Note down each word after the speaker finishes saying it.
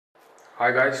Hi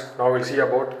guys, now we'll see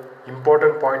about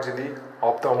important points in the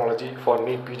ophthalmology for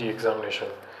NEET PG examination.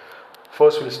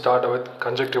 First we'll start with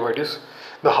conjunctivitis.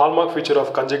 The hallmark feature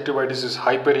of conjunctivitis is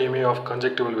hyperemia of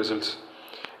conjunctival vessels.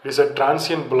 It is a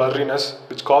transient blurriness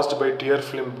which caused by tear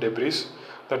film debris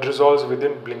that resolves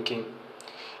within blinking.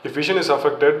 If vision is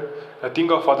affected, think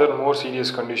of other more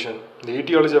serious condition. The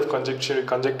etiology of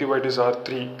conjunctivitis are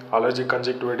three: allergic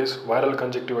conjunctivitis, viral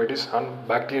conjunctivitis and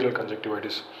bacterial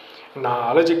conjunctivitis. In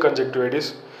allergic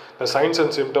conjunctivitis, the signs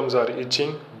and symptoms are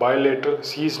itching, bilateral,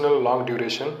 seasonal, long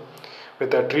duration,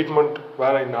 with a treatment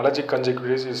where in allergic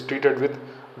conjunctivitis is treated with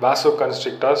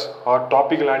vasoconstrictors or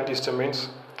topical antihistamines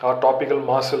or topical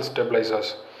mast cell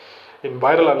stabilizers. In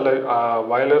viral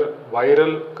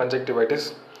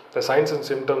conjunctivitis, the signs and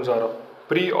symptoms are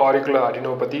pre-auricular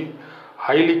adenopathy,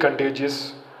 highly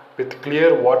contagious with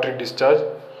clear watery discharge,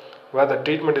 where the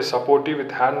treatment is supportive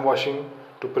with hand washing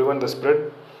to prevent the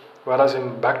spread. Whereas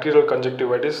in bacterial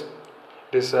conjunctivitis,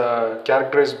 it is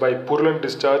characterized by purulent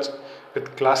discharge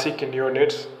with classic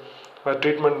neonates, where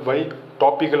treatment by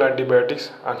topical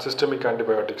antibiotics and systemic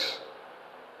antibiotics.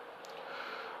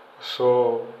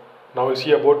 So now we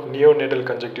see about neonatal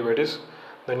conjunctivitis.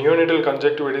 The neonatal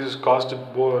conjunctivitis is caused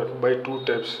by two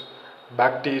types,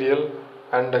 bacterial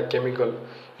and chemical.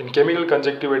 In chemical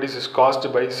conjunctivitis is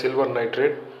caused by silver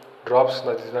nitrate drops,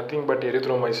 that is nothing but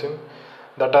erythromycin,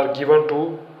 that are given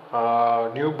to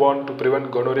newborn to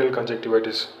prevent gonorrheal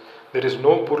conjunctivitis. There is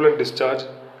no purulent discharge.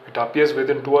 It appears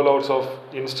within 12 hours of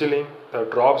instilling the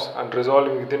drops and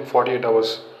resolving within 48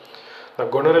 hours. The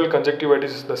gonorrheal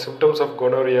conjunctivitis, the symptoms of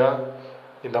gonorrhea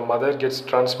in the mother gets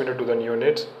transmitted to the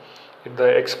neonates. In the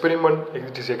experiment,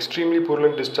 it is extremely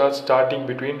purulent discharge starting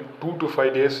between 2 to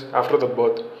 5 days after the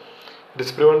birth. It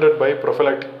is prevented by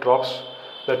prophylactic drops.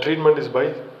 The treatment is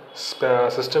by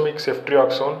systemic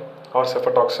ceftriaxone or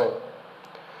cefatoxime.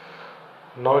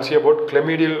 Now we'll see about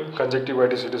chlamydial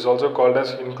conjunctivitis. It is also called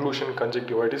as inclusion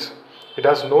conjunctivitis. It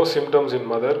has no symptoms in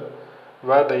mother,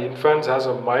 where the infant has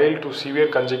a mild to severe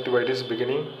conjunctivitis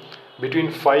beginning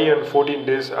between 5 and 14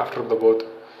 days after the birth.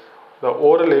 The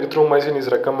oral erythromycin is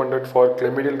recommended for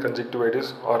chlamydial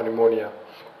conjunctivitis or pneumonia.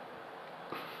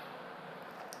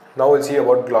 Now we'll see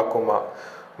about glaucoma.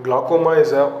 Glaucoma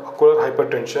is a ocular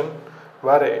hypertension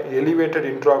where elevated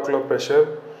intraocular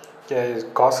pressure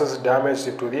causes damage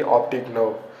to the optic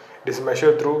nerve. It is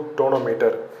measured through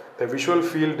tonometer. The visual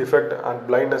field defect and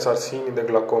blindness are seen in the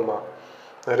glaucoma.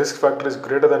 The risk factor is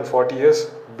greater than 40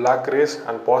 years, black race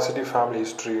and positive family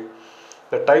history.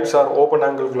 The types are open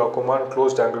angle glaucoma and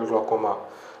closed angle glaucoma.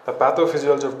 The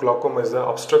pathophysiology of glaucoma is the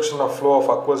obstruction of flow of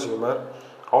aqueous humor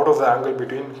out of the angle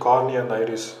between cornea and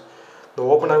iris. The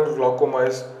open angle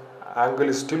glaucoma angle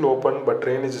is still open but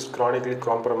drainage is chronically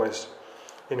compromised.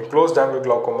 In closed angle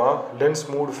glaucoma, lens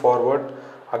moved forward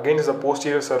against the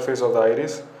posterior surface of the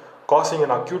iris, causing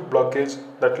an acute blockage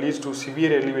that leads to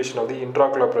severe elevation of the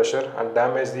intraocular pressure and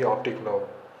damage the optic nerve.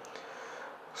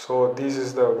 So this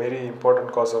is the very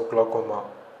important cause of glaucoma.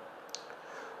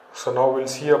 So now we'll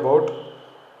see about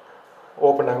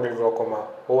open angle glaucoma.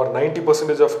 Over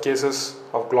 90% of cases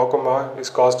of glaucoma is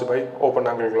caused by open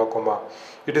angle glaucoma.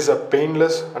 It is a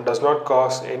painless and does not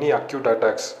cause any acute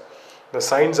attacks. The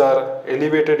signs are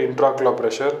elevated intraocular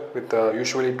pressure with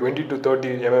usually 20 to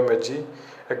 30 mmHg,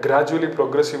 a gradually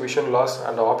progressive vision loss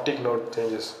and optic nerve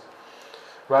changes,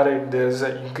 where there is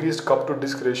an increased cup to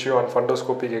disc ratio on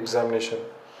fundoscopic examination.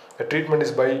 The treatment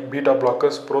is by beta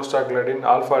blockers, prostaglandin,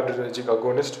 alpha-adrenergic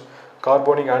agonist,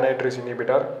 carbonic anhydrase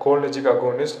inhibitor, cholinergic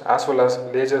agonist, as well as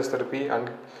laser therapy and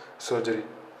surgery.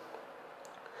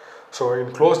 So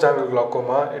in closed angle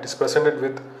glaucoma, it is presented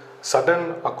with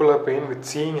sudden ocular pain with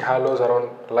seeing halos around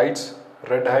lights,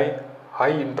 red eye,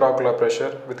 high intraocular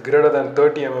pressure with greater than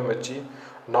 30 mmHg,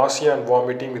 nausea and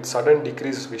vomiting with sudden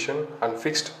decreased vision and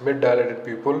fixed mid-dilated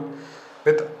pupil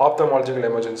with ophthalmological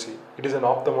emergency. It is an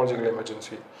ophthalmological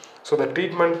emergency. So the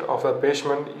treatment of the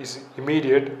patient is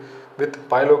immediate with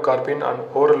pilocarpine and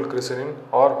oral glycerin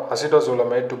or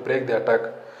acetazolamide to break the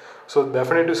attack. So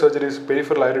definitive surgery is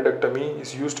peripheral iridectomy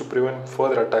is used to prevent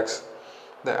further attacks.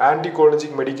 The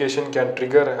anticholinergic medication can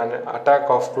trigger an attack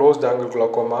of closed angle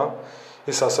glaucoma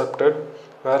is susceptible,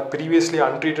 where previously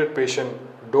untreated patient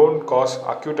don't cause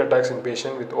acute attacks in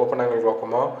patient with open angle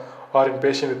glaucoma or in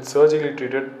patient with surgically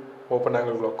treated open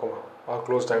angle glaucoma or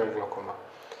closed angle glaucoma.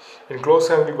 In closed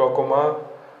angle glaucoma,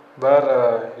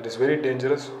 where it is very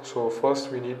dangerous, so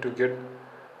first we need to get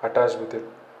attached with it.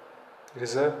 It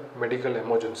is a medical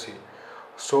emergency.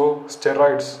 So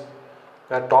steroids,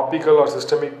 topical or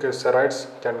systemic steroids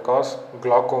can cause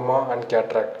glaucoma and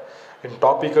cataract. In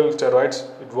topical steroids,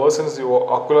 it worsens the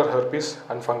ocular herpes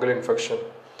and fungal infection.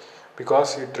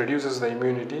 because it reduces the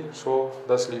immunity, so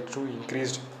thus leads to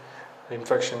increased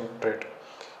infection rate.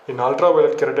 In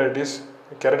ultraviolet keratitis,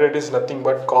 keratitis is nothing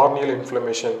but corneal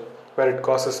inflammation, where it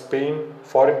causes pain,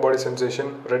 foreign body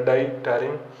sensation, red eye,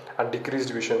 tearing, and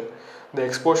decreased vision. The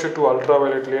exposure to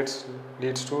ultraviolet lights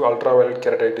leads to ultraviolet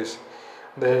keratitis.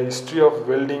 The history of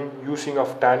welding, using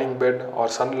of tanning bed or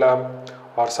sun lamp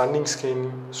or sunning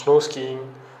skiing, snow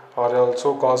skiing are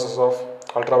also causes of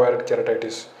ultraviolet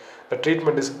keratitis. The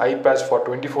treatment is eye patch for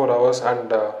 24 hours and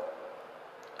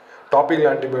topical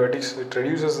antibiotics. It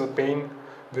reduces the pain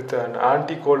with an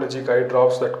anticholinergic eye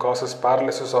drops that causes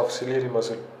paralysis of ciliary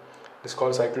muscle. It is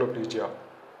called cycloplegia.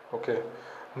 Okay.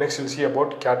 Next we'll see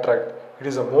about cataract. It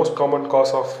is the most common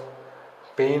cause of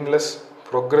painless,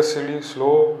 progressively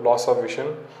slow loss of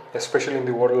vision, especially in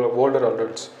the older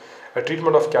adults. A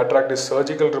treatment of cataract is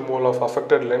surgical removal of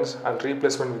affected lens and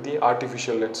replacement with the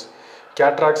artificial lens.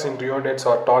 Cataracts in neonates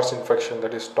are torch infection,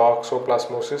 that is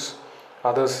toxoplasmosis,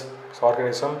 others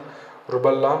organism,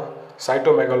 rubella,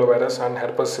 cytomegalovirus and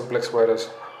herpes simplex virus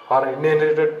are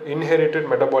inherited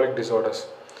metabolic disorders.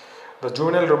 The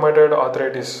juvenile rheumatoid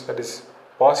arthritis, that is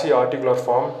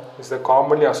pauciarticular is the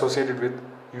commonly associated with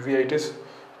uveitis.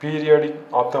 Periodic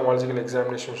ophthalmological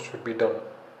examinations should be done.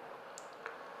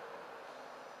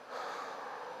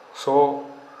 So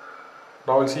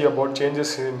now we'll see about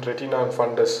changes in retina and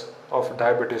fundus of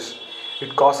diabetes.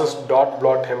 It causes dot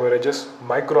blot hemorrhages,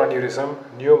 microaneurysm,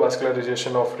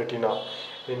 neovascularization of retina.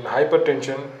 In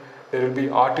hypertension, there will be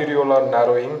arteriolar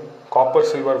narrowing, copper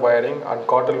silver wiring and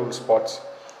cotton wool spots.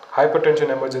 Hypertension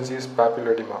emergency is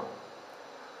papilledema.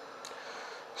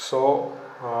 So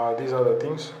these are the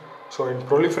things. So in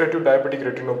proliferative diabetic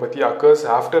retinopathy occurs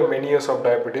after many years of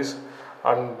diabetes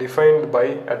and defined by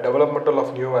a developmental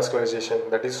of neovascularization,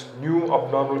 that is new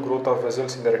abnormal growth of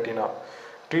vessels in the retina.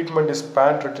 Treatment is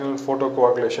pan-retinal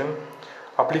photocoagulation,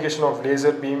 application of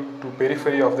laser beam to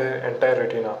periphery of the entire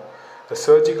retina. The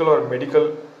surgical or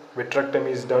medical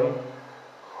vitrectomy is done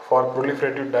for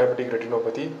proliferative diabetic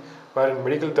retinopathy, where in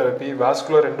medical therapy,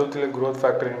 vascular endothelial growth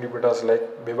factor inhibitors like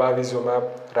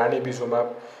bevacizumab,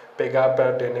 ranibizumab,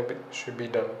 pegapatinib should be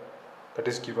done, that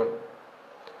is given.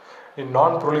 In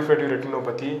non-proliferative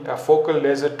retinopathy, a focal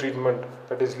laser treatment,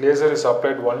 that is laser is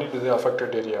applied only to the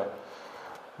affected area,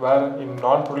 where in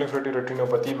non-proliferative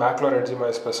retinopathy, macular eczema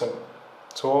is present.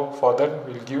 So for that,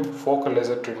 we will give focal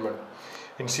laser treatment.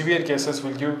 In severe cases,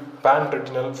 we will give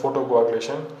pan-retinal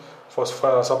photocoagulation. For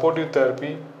supportive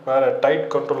therapy, where a tight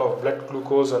control of blood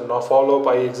glucose and follow-up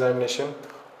eye examination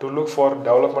to look for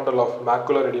developmental of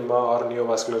macular edema or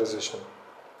neovascularization.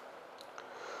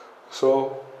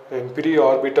 So in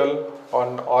periorbital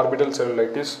and orbital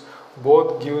cellulitis,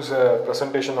 both gives a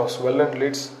presentation of swollen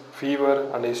lids,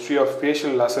 fever and a history of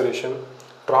facial laceration,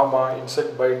 trauma,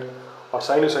 insect bite or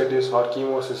sinusitis or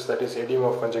chemosis, that is edema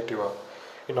of conjunctiva.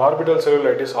 In orbital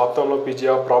cellulitis,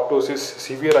 ophthalmoplegia, proptosis,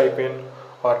 severe eye pain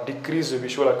or decreased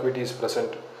visual acuity is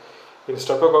present. In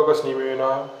Streptococcus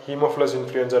pneumoniae, Haemophilus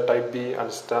influenza type B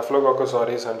and Staphylococcus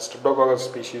aureus and Streptococcus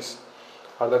species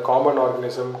are the common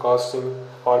organism causing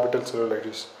orbital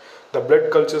cellulitis. The blood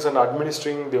cultures and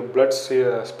administering the blood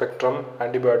spectrum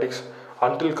antibiotics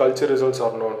until culture results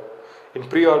are known. In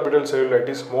preorbital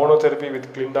cellulitis, monotherapy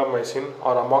with clindamycin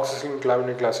or amoxicillin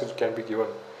clavulic acid can be given.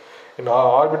 In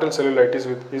orbital cellulitis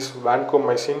is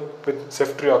vancomycin with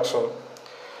ceftriaxone.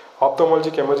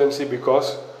 Ophthalmologic emergency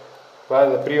because where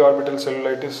the preorbital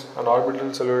cellulitis and orbital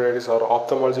cellulitis are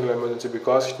ophthalmological emergency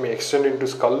because it may extend into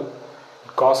skull,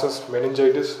 it causes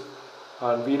meningitis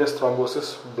and venous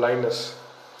thrombosis, blindness.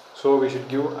 So we should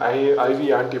give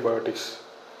IV antibiotics.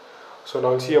 So now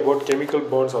we'll see about chemical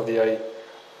burns of the eye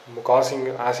causing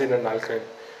acid and alkaline.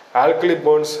 Alkali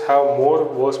burns have more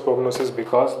worse prognosis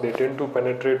because they tend to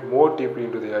penetrate more deeply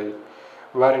into the eye,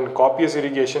 wherein copious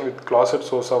irrigation with closet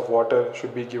source of water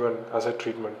should be given as a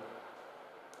treatment.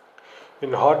 In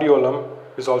hordeolum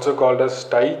is also called as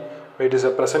stye, where it is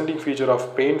a presenting feature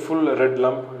of painful red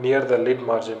lump near the lid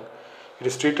margin. It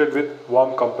is treated with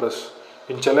warm compress.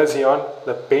 In chalazion,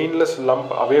 the painless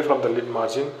lump away from the lid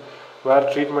margin, where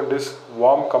treatment is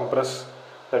warm compress,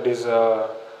 that is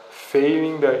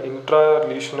failing the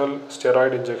intralesional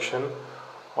steroid injection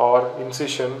or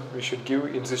incision, we should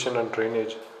give incision and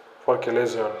drainage for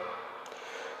chalazion.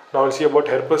 Now we'll see about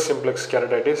herpes simplex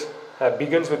keratitis.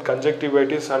 Begins with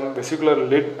conjunctivitis and vesicular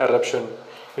lid eruption.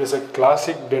 It is a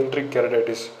classic dendritic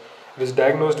keratitis. It is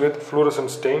diagnosed with fluorescent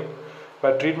stain,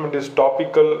 where treatment is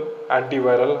topical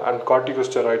antiviral and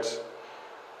corticosteroids.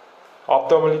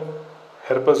 Ophthalmic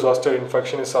herpes zoster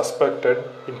infection is suspected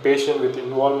in patient with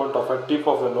involvement of a tip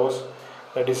of the nose,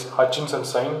 that is Hutchinson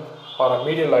sign, or a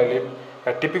medial eyelid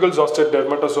A typical zoster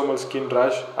dermatosomal skin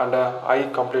rash and a eye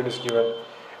complaint is given.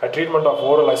 A treatment of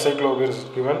oral acyclovir is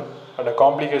given and a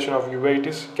complication of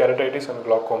uveitis, keratitis and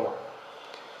glaucoma.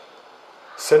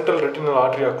 Central retinal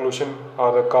artery occlusion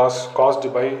are the cause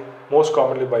caused by most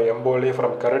commonly by emboli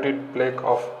from carotid plaque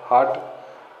of heart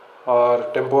or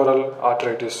temporal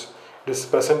arteritis. It is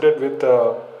presented with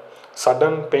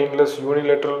sudden painless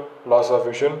unilateral loss of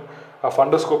vision. A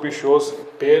fundoscopy shows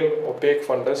pale opaque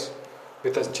fundus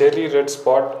with a cherry red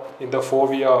spot in the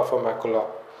fovea of a macula,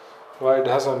 while it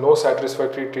has no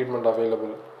satisfactory treatment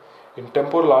available. In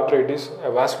temporal arteritis, a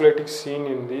vasculitis seen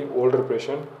in the older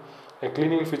patient, a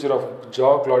clinical feature of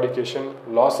jaw claudication,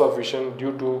 loss of vision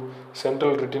due to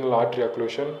central retinal artery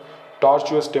occlusion,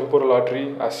 tortuous temporal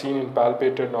artery as seen in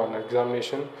palpated on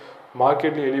examination,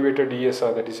 markedly elevated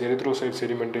ESR, that is erythrocyte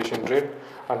sedimentation rate,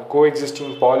 and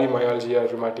coexisting polymyalgia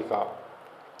rheumatica.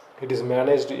 It is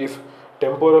managed if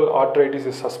temporal arteritis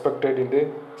is suspected in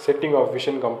the setting of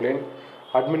vision complaint,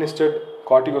 administered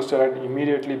corticosteroid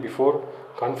immediately before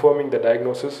confirming the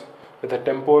diagnosis with a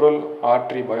temporal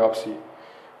artery biopsy.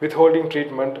 Withholding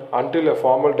treatment until a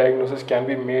formal diagnosis can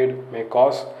be made may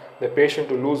cause the patient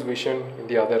to lose vision in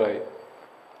the other eye.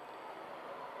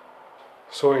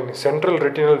 So in central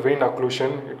retinal vein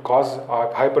occlusion, it causes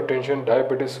hypertension,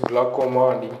 diabetes, glaucoma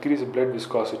and increased blood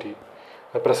viscosity.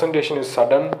 The presentation is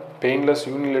sudden, painless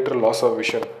unilateral loss of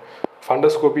vision.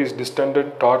 Fundoscopy is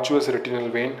distended tortuous retinal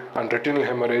vein and retinal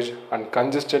hemorrhage and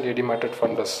congested edematous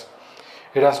fundus.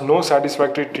 It has no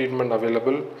satisfactory treatment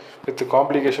available with the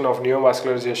complication of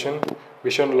neovascularization,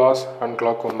 vision loss and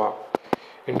glaucoma.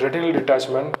 In retinal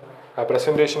detachment, a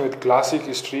presentation with classic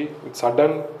history with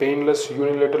sudden painless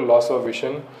unilateral loss of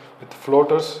vision with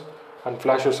floaters and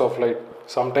flashes of light,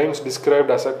 sometimes described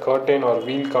as a curtain or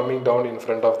wheel coming down in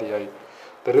front of the eye.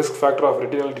 The risk factor of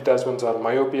retinal detachments are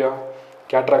myopia,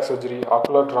 cataract surgery,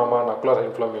 ocular trauma and ocular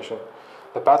inflammation.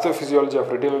 The pathophysiology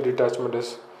of retinal detachment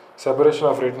is separation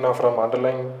of retina from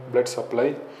underlying blood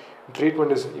supply.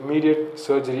 Treatment is immediate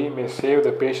surgery may save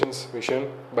the patient's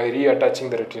vision by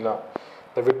reattaching the retina.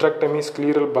 The vitrectomy,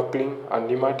 scleral buckling and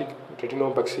pneumatic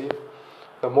retinopexy.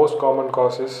 The most common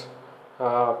cause is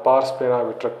pars plana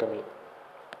vitrectomy.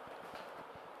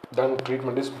 Then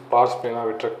treatment is pars plana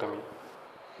vitrectomy.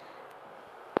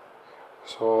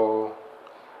 So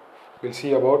we'll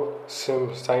see about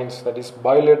some signs, that is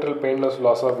bilateral painless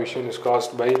loss of vision is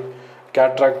caused by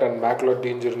cataract and macular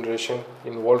degeneration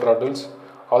in older adults.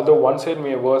 Although one side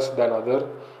may be worse than other,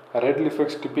 red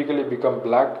leaflets typically become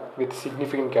black with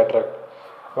significant cataract,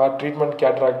 where treatment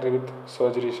cataract with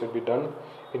surgery should be done.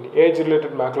 In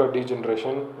age-related macular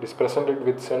degeneration, it is presented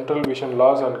with central vision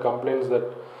loss and complaints that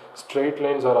straight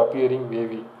lines are appearing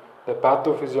wavy. The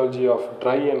pathophysiology of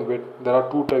dry and wet, there are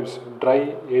two types,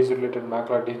 dry age-related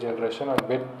macular degeneration and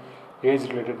wet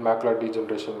age-related macular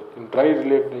degeneration. In dry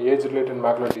age-related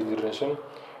macular degeneration,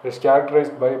 it is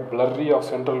characterized by blurry of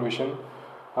central vision,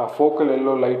 focal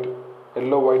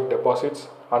yellow-white deposits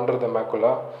under the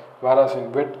macula, whereas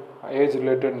in wet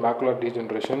age-related macular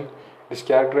degeneration, it is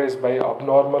characterized by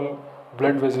abnormal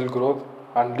blood vessel growth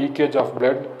and leakage of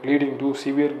blood leading to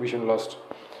severe vision loss.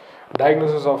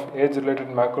 Diagnosis of age-related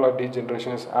macular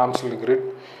degeneration is Amsel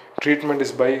grid. Treatment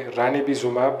is by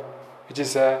ranibizumab, which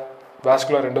is a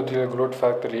vascular endothelial growth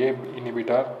factor A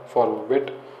inhibitor for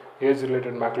wet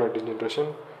age-related macular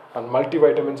degeneration, and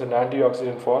multivitamins and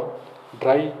antioxidant for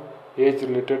dry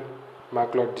age-related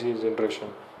macular degeneration.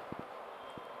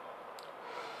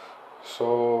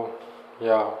 So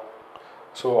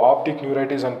optic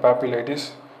neuritis and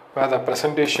papillitis, where the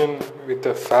presentation with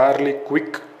a fairly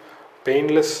quick,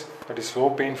 painless, it is so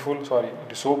painful,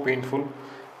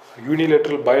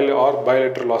 unilateral or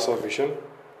bilateral loss of vision,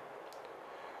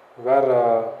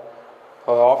 where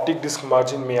optic disc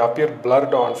margin may appear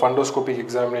blurred on fundoscopic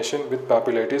examination with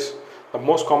papillitis. The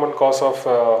most common cause of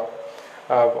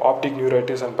optic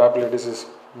neuritis and papillitis is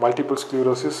multiple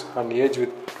sclerosis and age with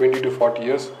 20 to 40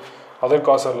 years. Other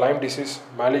causes are Lyme disease,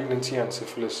 malignancy and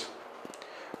syphilis.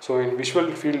 So in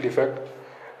visual field defect,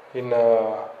 in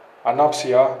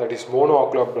anopsia, that is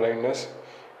monoocular blindness,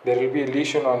 there will be a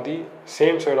lesion on the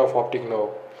same side of optic nerve.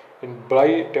 In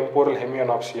bitemporal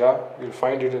hemianopsia, you will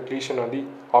find it a lesion on the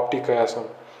optic chiasm.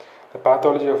 The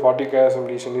pathology of optic chiasm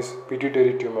lesion is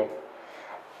pituitary tumor.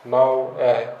 Now,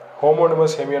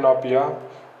 homonymous hemianopia,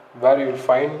 where you will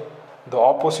find the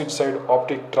opposite side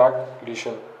optic tract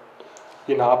lesion.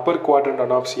 In upper quadrant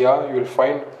anopsia, you will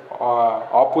find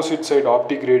opposite side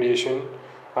optic radiation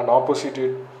and opposite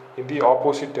in the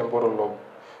opposite temporal lobe.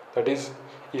 That is,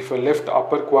 if a left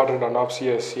upper quadrant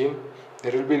anopsia is seen,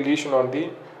 there will be lesion on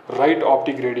the right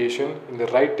optic radiation in the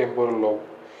right temporal lobe.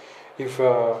 If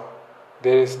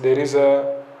There is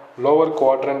a lower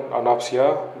quadrant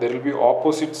anopsia. There will be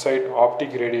opposite side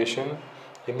optic radiation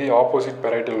in the opposite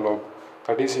parietal lobe.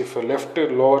 That is, if a left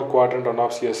lower quadrant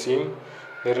anopsia is seen,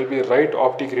 there will be right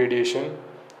optic radiation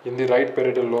in the right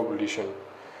parietal lobe lesion.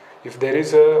 If there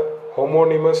is a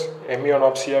homonymous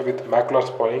hemianopsia with macular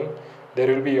spoiling, there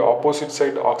will be opposite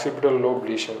side occipital lobe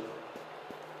lesion,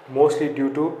 mostly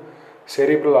due to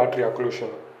cerebral artery occlusion.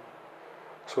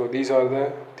 So these are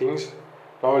the things.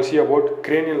 Now we'll see about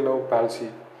cranial nerve palsy.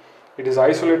 It is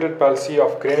isolated palsy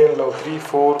of cranial nerve 3,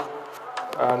 4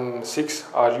 and 6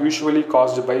 are usually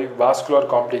caused by vascular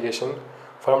complication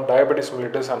from diabetes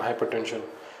mellitus and hypertension.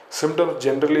 Symptoms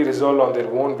generally resolve on their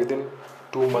own within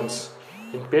 2 months.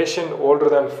 In patients older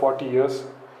than 40 years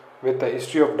with a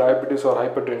history of diabetes or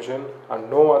hypertension and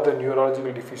no other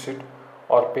neurological deficit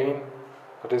or pain,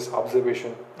 that is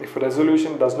observation. If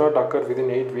resolution does not occur within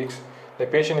 8 weeks, the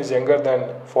patient is younger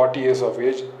than 40 years of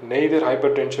age, neither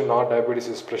hypertension nor diabetes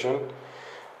is present,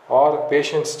 or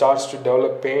patient starts to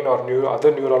develop pain or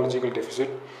other neurological deficit,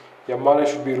 MRI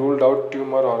should be ruled out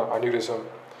tumor or aneurysm.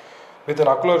 With an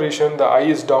ocular lesion, the eye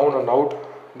is down and out.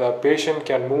 The patient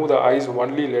can move the eyes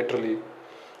only laterally.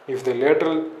 If the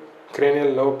lateral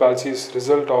cranial nerve palsy is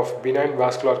result of benign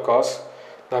vascular cause,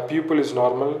 the pupil is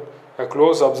normal. A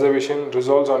close observation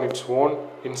resolves on its own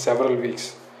in several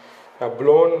weeks. A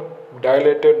blown,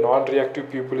 dilated,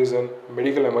 non-reactive pupil is a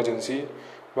medical emergency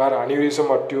where aneurysm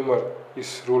or tumor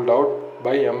is ruled out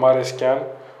by MRI scan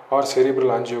or cerebral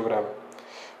angiogram.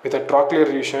 With a trochlear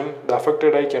lesion, the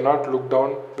affected eye cannot look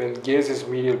down when gaze is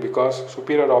medial because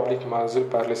superior oblique muscle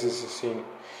paralysis is seen.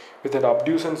 With an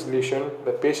abducens lesion,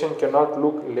 the patient cannot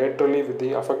look laterally with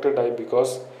the affected eye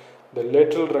because the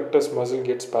lateral rectus muscle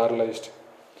gets paralyzed.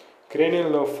 Cranial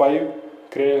nerve 5,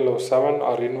 cranial nerve 7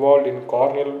 are involved in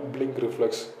corneal blink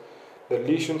reflex. The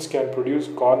lesions can produce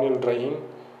corneal drying,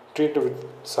 treated with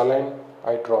saline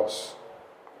eye drops.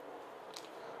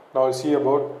 Now we'll see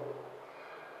about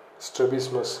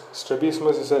strabismus.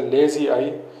 Strabismus is a lazy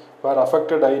eye where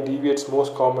affected eye deviates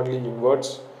most commonly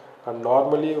inwards and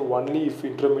normally only if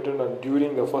intermittent and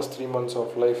during the first 3 months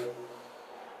of life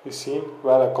is seen,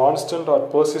 where a constant or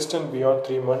persistent beyond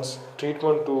 3 months.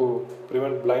 Treatment to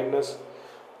prevent blindness,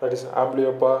 that is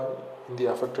amblyopia in the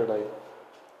affected eye.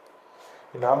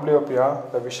 In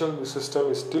amblyopia, the visual system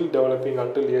is still developing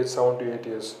until age 7 to 8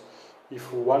 years.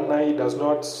 If one eye does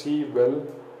not see well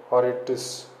or it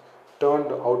is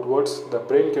turned outwards, the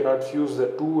brain cannot fuse the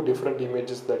two different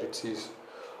images that it sees.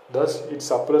 Thus, it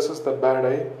suppresses the bad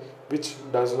eye, which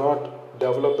does not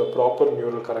develop the proper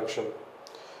neural correction.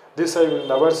 This eye will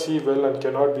never see well and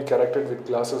cannot be corrected with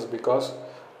glasses because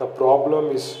the problem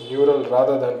is neural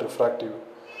rather than refractive.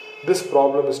 This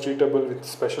problem is treatable with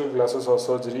special glasses or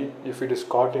surgery if it is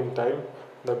caught in time.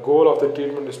 The goal of the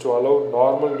treatment is to allow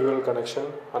normal neural connection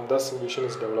and thus vision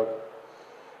is developed.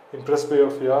 In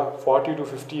presbyopia, 40 to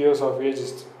 50 years of age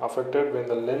is affected when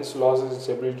the lens loses its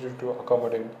ability to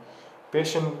accommodate.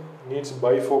 Patient needs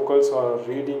bifocals or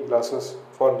reading glasses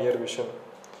for near vision.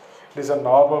 It is a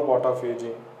normal part of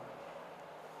aging.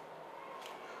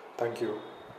 Thank you.